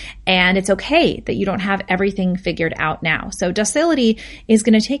to. And it's okay that you don't have everything figured out now. So docility is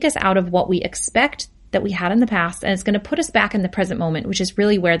going to take us out of what we expect that we had in the past, and it's going to put us back in the present moment, which is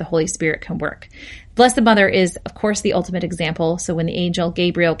really where the Holy Spirit can work. Blessed Mother is, of course, the ultimate example. So when the angel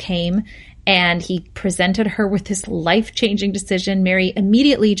Gabriel came and he presented her with this life-changing decision, Mary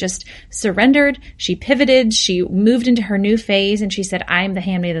immediately just surrendered. She pivoted. She moved into her new phase, and she said, I am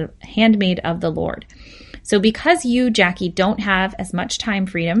the handmaid of the Lord. So because you, Jackie, don't have as much time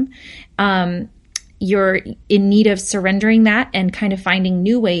freedom, you're in need of surrendering that and kind of finding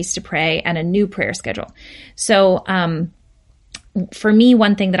new ways to pray and a new prayer schedule. So for me,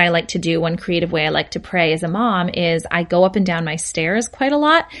 one thing that I like to do, one creative way I like to pray as a mom is I go up and down my stairs quite a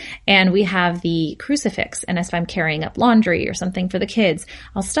lot, and we have the crucifix. And if I'm carrying up laundry or something for the kids,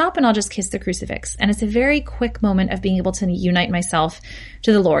 I'll stop and I'll just kiss the crucifix. And it's a very quick moment of being able to unite myself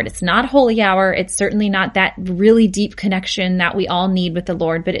to the Lord. It's not holy hour. It's certainly not that really deep connection that we all need with the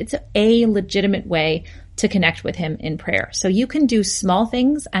Lord, but it's a legitimate way to connect with Him in prayer. So you can do small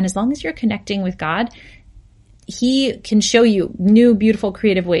things, and as long as you're connecting with God, He can show you new, beautiful,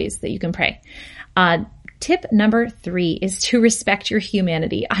 creative ways that you can pray. Tip number 3 is to respect your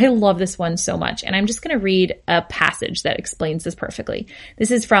humanity. I love this one so much, and I'm just going to read a passage that explains this perfectly. This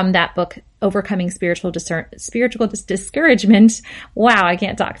is from that book, Overcoming Spiritual Discouragement. Wow, I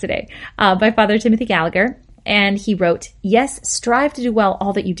can't talk today. By Father Timothy Gallagher. And he wrote, yes, strive to do well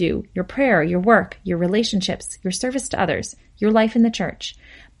all that you do, your prayer, your work, your relationships, your service to others, your life in the church.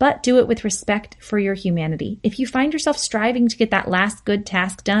 But do it with respect for your humanity. If you find yourself striving to get that last good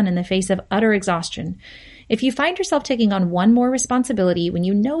task done in the face of utter exhaustion, if you find yourself taking on one more responsibility when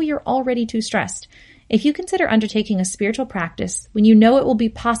you know you're already too stressed, if you consider undertaking a spiritual practice when you know it will be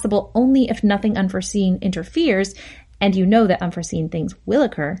possible only if nothing unforeseen interferes, and you know that unforeseen things will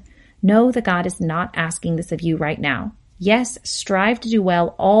occur, know that God is not asking this of you right now. Yes, strive to do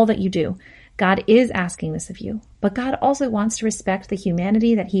well all that you do. God is asking this of you, but God also wants to respect the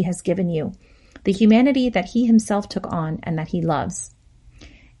humanity that He has given you, the humanity that He Himself took on and that He loves.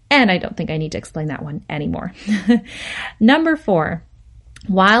 And I don't think I need to explain that one anymore. Number 4,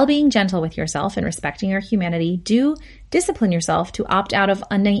 while being gentle with yourself and respecting your humanity, do discipline yourself to opt out of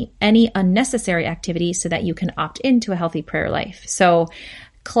any unnecessary activity so that you can opt into a healthy prayer life. So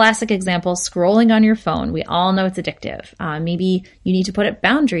classic example, scrolling on your phone. We all know it's addictive. Maybe you need to put up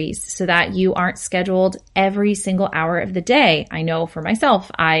boundaries so that you aren't scheduled every single hour of the day. I know for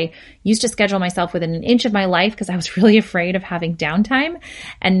myself, I used to schedule myself within an inch of my life because I was really afraid of having downtime.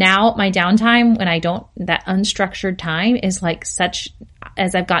 And now my downtime, when I don't, that unstructured time is like such,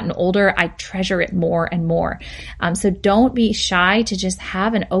 as I've gotten older, I treasure it more and more. So don't be shy to just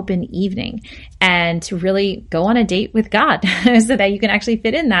have an open evening and to really go on a date with God so that you can actually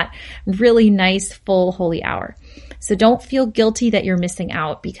fit in that really nice, full, holy hour. So don't feel guilty that you're missing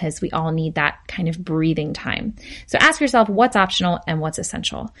out because we all need that kind of breathing time. So ask yourself what's optional and what's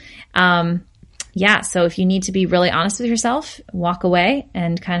essential. So if you need to be really honest with yourself, walk away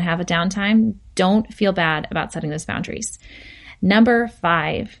and kind of have a downtime. Don't feel bad about setting those boundaries. Number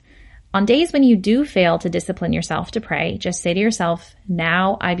 5, on days when you do fail to discipline yourself to pray, just say to yourself,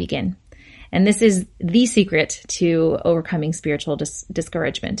 now I begin. And this is the secret to overcoming spiritual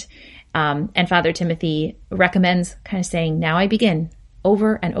discouragement. And Father Timothy recommends kind of saying, now I begin,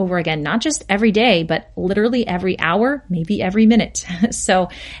 over and over again, not just every day, but literally every hour, maybe every minute. So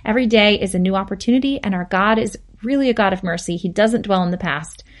every day is a new opportunity, and our God is really a God of mercy. He doesn't dwell in the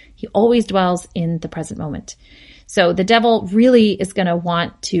past. He always dwells in the present moment. So the devil really is going to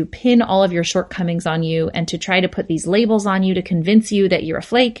want to pin all of your shortcomings on you and to try to put these labels on you to convince you that you're a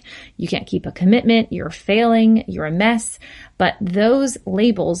flake, you can't keep a commitment, you're failing, you're a mess. But those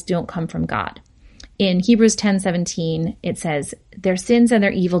labels don't come from God. In Hebrews 10:17, it says, their sins and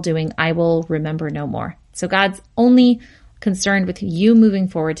their evil doing, I will remember no more. So God's only concerned with you moving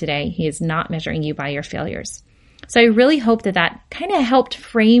forward today. He is not measuring you by your failures. So I really hope that that kind of helped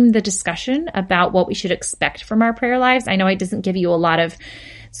frame the discussion about what we should expect from our prayer lives. I know it doesn't give you a lot of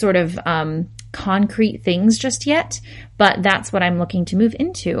sort of concrete things just yet, but that's what I'm looking to move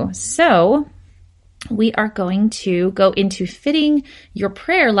into. So we are going to go into fitting your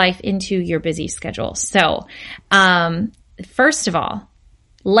prayer life into your busy schedule. So first of all,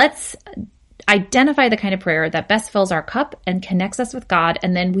 identify the kind of prayer that best fills our cup and connects us with God.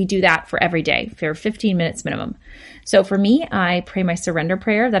 And then we do that for every day for 15 minutes minimum. So for me, I pray my surrender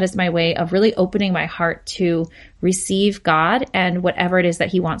prayer. That is my way of really opening my heart to receive God and whatever it is that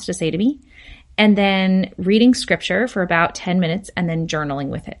he wants to say to me. And then reading scripture for about 10 minutes and then journaling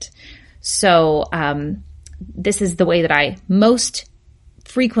with it. So this is the way that I most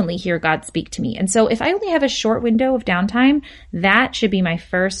frequently hear God speak to me. And so if I only have a short window of downtime, that should be my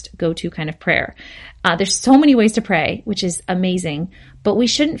first go-to kind of prayer. There's so many ways to pray, which is amazing, but we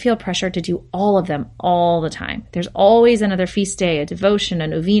shouldn't feel pressure to do all of them all the time. There's always another feast day, a devotion, a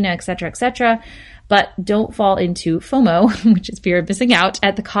novena, etc., etc. But don't fall into FOMO, which is fear of missing out,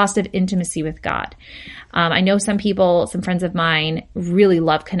 at the cost of intimacy with God. I know some people, some friends of mine, really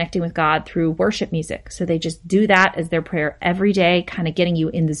love connecting with God through worship music. So they just do that as their prayer every day, kind of getting you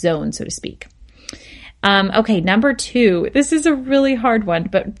in the zone, so to speak. Okay, number 2. This is a really hard one,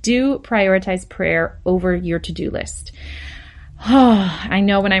 but do prioritize prayer over your to-do list. I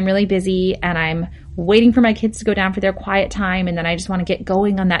know when I'm really busy and I'm waiting for my kids to go down for their quiet time, and then I just want to get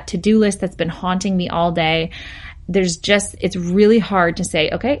going on that to-do list that's been haunting me all day. It's really hard to say,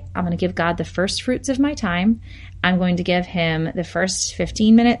 okay, I'm going to give God the first fruits of my time. I'm going to give him the first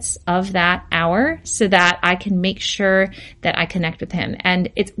 15 minutes of that hour so that I can make sure that I connect with him.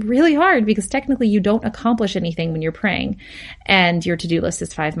 And it's really hard because technically you don't accomplish anything when you're praying and your to-do list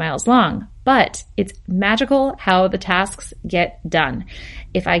is 5 miles long. But it's magical how the tasks get done.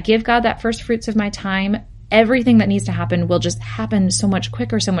 If I give God that first fruits of my time, everything that needs to happen will just happen so much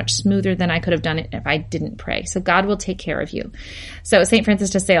quicker, so much smoother than I could have done it if I didn't pray. So God will take care of you. So St. Francis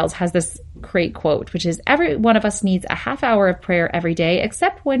de Sales has this great quote, which is, every one of us needs a half hour of prayer every day,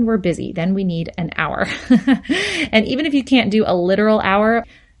 except when we're busy. Then we need an hour. And even if you can't do a literal hour,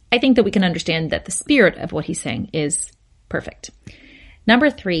 I think that we can understand that the spirit of what he's saying is perfect. Number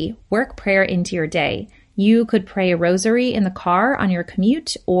 3, work prayer into your day. You could pray a rosary in the car on your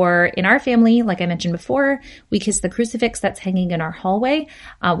commute, or in our family, like I mentioned before, we kiss the crucifix that's hanging in our hallway.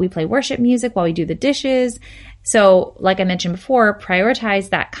 We play worship music while we do the dishes. So like I mentioned before, prioritize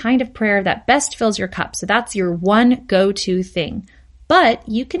that kind of prayer that best fills your cup. So that's your one go-to thing. But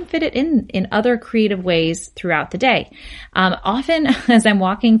you can fit it in other creative ways throughout the day. Often as I'm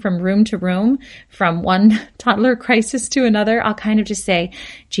walking from room to room, from one toddler crisis to another, I'll kind of just say,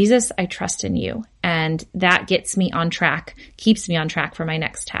 Jesus, I trust in you. And that gets me on track, keeps me on track for my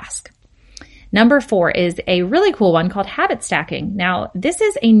next task. Number 4 is a really cool one called habit stacking. Now, this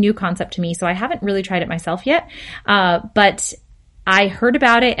is a new concept to me, so I haven't really tried it myself yet, but I heard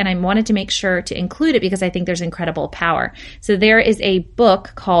about it and I wanted to make sure to include it because I think there's incredible power. So there is a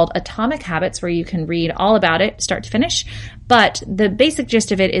book called Atomic Habits where you can read all about it, start to finish. But the basic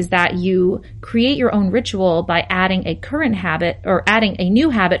gist of it is that you create your own ritual by adding a current habit or adding a new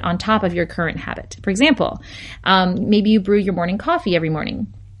habit on top of your current habit. For example, maybe you brew your morning coffee every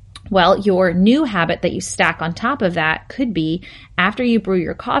morning. Well, your new habit that you stack on top of that could be after you brew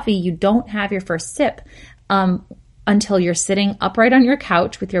your coffee, you don't have your first sip until you're sitting upright on your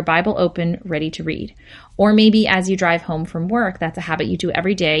couch with your Bible open, ready to read. Or maybe as you drive home from work, that's a habit you do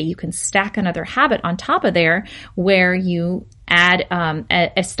every day. You can stack another habit on top of there where you add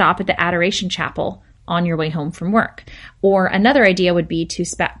a stop at the Adoration Chapel on your way home from work. Or another idea would be to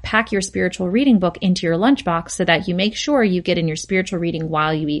pack your spiritual reading book into your lunchbox so that you make sure you get in your spiritual reading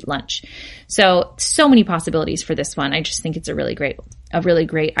while you eat lunch. So many possibilities for this one. I just think it's a really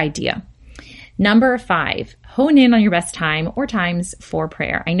great idea. Number 5, hone in on your best time or times for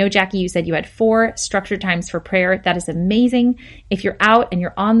prayer. I know, Jackie, you said you had 4 structured times for prayer. That is amazing. If you're out and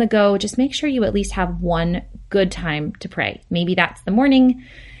you're on the go, just make sure you at least have one good time to pray. Maybe that's the morning.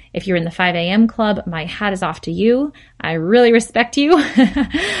 If you're in the 5 a.m. club, my hat is off to you. I really respect you.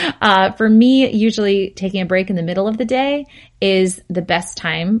 For me, usually taking a break in the middle of the day is the best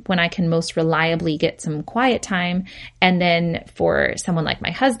time when I can most reliably get some quiet time. And then for someone like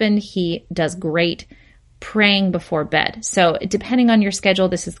my husband, he does great praying before bed. So depending on your schedule,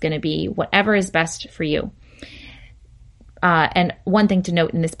 this is going to be whatever is best for you. And one thing to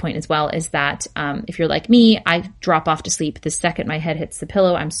note in this point as well is that if you're like me, I drop off to sleep the second my head hits the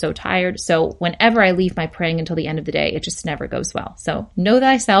pillow. I'm so tired. So whenever I leave my praying until the end of the day, it just never goes well. So know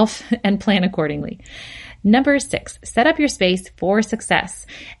thyself and plan accordingly. Number 6, set up your space for success.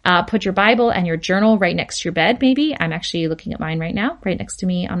 Put your Bible and your journal right next to your bed, maybe. I'm actually looking at mine right now, right next to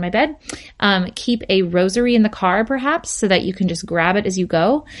me on my bed. Keep a rosary in the car, perhaps, so that you can just grab it as you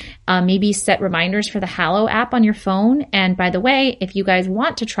go. Maybe set reminders for the Hallow app on your phone. And by the way, if you guys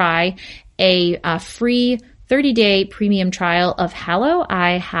want to try a free 30-day premium trial of Hallow,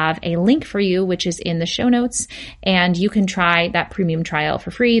 I have a link for you, which is in the show notes, and you can try that premium trial for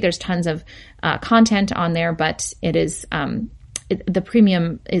free. There's tons of content on there, but it is, the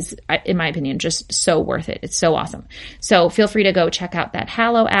premium is, in my opinion, just so worth it. It's so awesome. So feel free to go check out that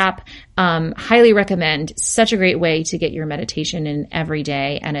Hallow app. Highly recommend. Such a great way to get your meditation in every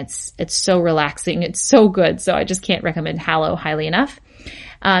day. And it's so relaxing. It's so good. So I just can't recommend Hallow highly enough.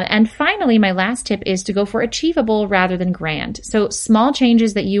 And finally, my last tip is to go for achievable rather than grand. So small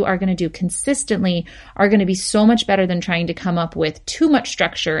changes that you are going to do consistently are going to be so much better than trying to come up with too much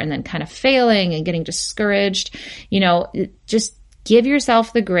structure and then kind of failing and getting discouraged. Just give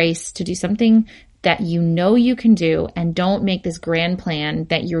yourself the grace to do something that you know you can do, and don't make this grand plan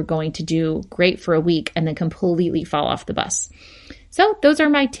that you're going to do great for a week and then completely fall off the bus. So those are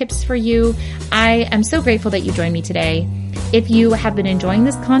my tips for you. I am so grateful that you joined me today. If you have been enjoying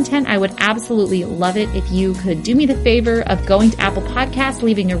this content, I would absolutely love it if you could do me the favor of going to Apple Podcasts,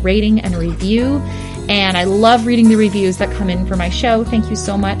 leaving a rating and a review. And I love reading the reviews that come in for my show. Thank you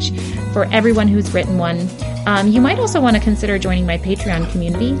so much for everyone who's written one. You might also want to consider joining my Patreon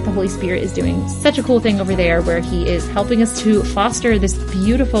community. The Holy Spirit is doing such a cool thing over there where He is helping us to foster this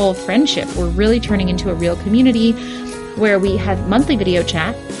beautiful friendship. We're really turning into a real community where we have monthly video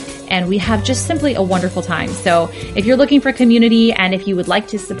chat, and we have just simply a wonderful time. So if you're looking for community, and if you would like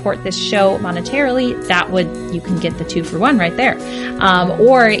to support this show monetarily, you can get the 2-for-1 right there.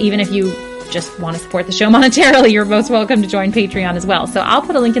 Or even if you just want to support the show monetarily, you're most welcome to join Patreon as well. So I'll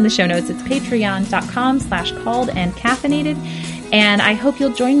put a link in the show notes. It's patreon.com/calledandcaffeinated. And I hope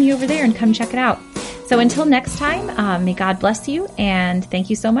you'll join me over there and come check it out. So until next time, may God bless you, and thank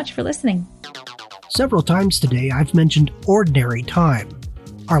you so much for listening. Several times today, I've mentioned ordinary time.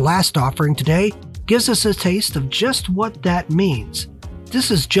 Our last offering today gives us a taste of just what that means. This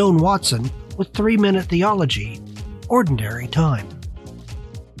is Joan Watson with 3-Minute Theology, Ordinary Time.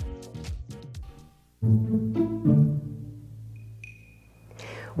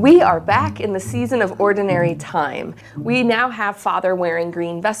 We are back in the season of ordinary time. We now have Father wearing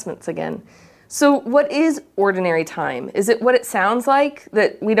green vestments again. So what is ordinary time? Is it what it sounds like,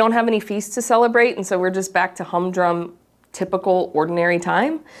 that we don't have any feasts to celebrate and so we're just back to humdrum, typical ordinary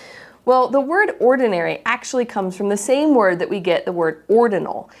time? Well, the word ordinary actually comes from the same word that we get the word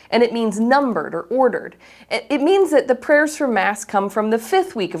ordinal, and it means numbered or ordered. It means that the prayers for Mass come from the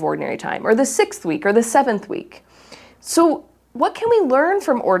 5th week of ordinary time, or the 6th week, or the 7th week. So what can we learn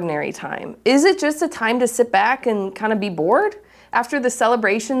from ordinary time? Is it just a time to sit back and kind of be bored? After the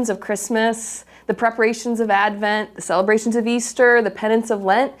celebrations of Christmas, the preparations of Advent, the celebrations of Easter, the penance of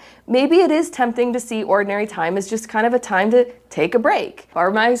Lent, maybe it is tempting to see ordinary time as just kind of a time to take a break. Or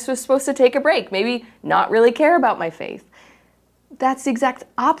am I supposed to take a break? Maybe not really care about my faith. That's the exact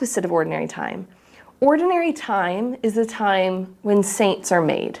opposite of ordinary time. Ordinary time is the time when saints are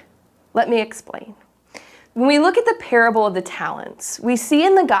made. Let me explain. When we look at the parable of the talents, we see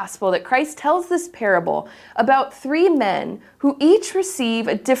in the gospel that Christ tells this parable about 3 men who each receive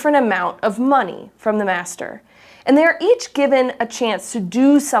a different amount of money from the master. And they are each given a chance to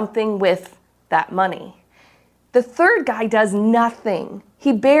do something with that money. The third guy does nothing.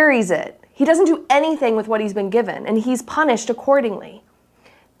 He buries it. He doesn't do anything with what he's been given, and he's punished accordingly.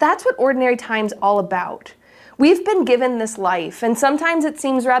 That's what ordinary time's all about. We've been given this life, and sometimes it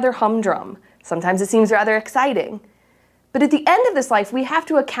seems rather humdrum. Sometimes it seems rather exciting. But at the end of this life, we have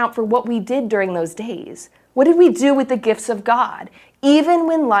to account for what we did during those days. What did we do with the gifts of God, even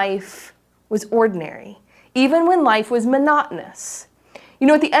when life was ordinary, even when life was monotonous? You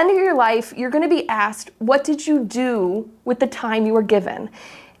know, at the end of your life, you're going to be asked, what did you do with the time you were given?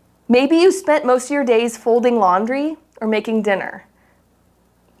 Maybe you spent most of your days folding laundry or making dinner.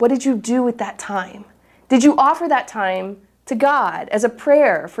 What did you do with that time? Did you offer that time to God as a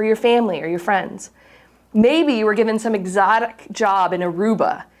prayer for your family or your friends? Maybe you were given some exotic job in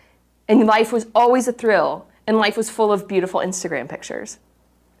Aruba and life was always a thrill and life was full of beautiful Instagram pictures.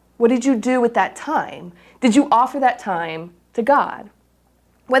 What did you do with that time? Did you offer that time to God?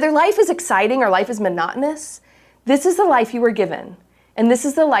 Whether life is exciting or life is monotonous, this is the life you were given, and this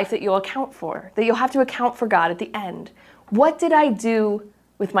is the life that you'll account for, that you'll have to account for God at the end. What did I do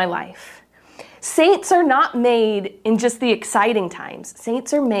with my life? Saints are not made in just the exciting times.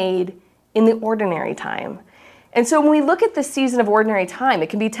 Saints are made in the ordinary time. And so when we look at this season of ordinary time, it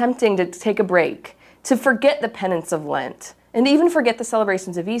can be tempting to take a break, to forget the penance of Lent, and even forget the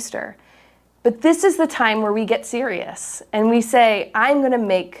celebrations of Easter. But this is the time where we get serious and we say, I'm going to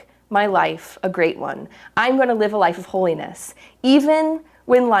make my life a great one. I'm going to live a life of holiness, even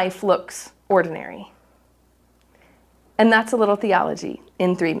when life looks ordinary. And that's a little theology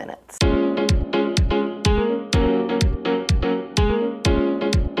in 3 minutes.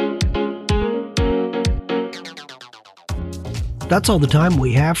 That's all the time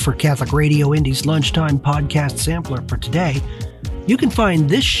we have for Catholic Radio Indy's Lunchtime Podcast Sampler for today. You can find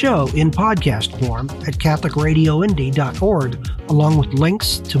this show in podcast form at catholicradioindy.org, along with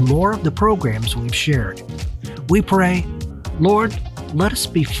links to more of the programs we've shared. We pray, Lord, let us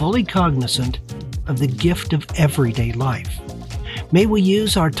be fully cognizant of the gift of everyday life. May we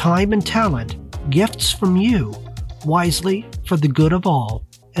use our time and talent, gifts from you, wisely for the good of all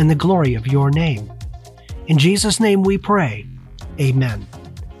and the glory of your name. In Jesus' name we pray. Amen.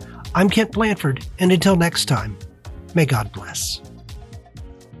 I'm Kent Blanford, and until next time, may God bless.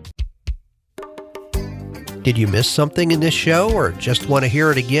 Did you miss something in this show or just want to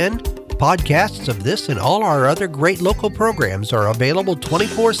hear it again? Podcasts of this and all our other great local programs are available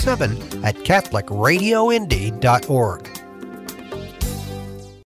 24/7 at catholicradioindy.org.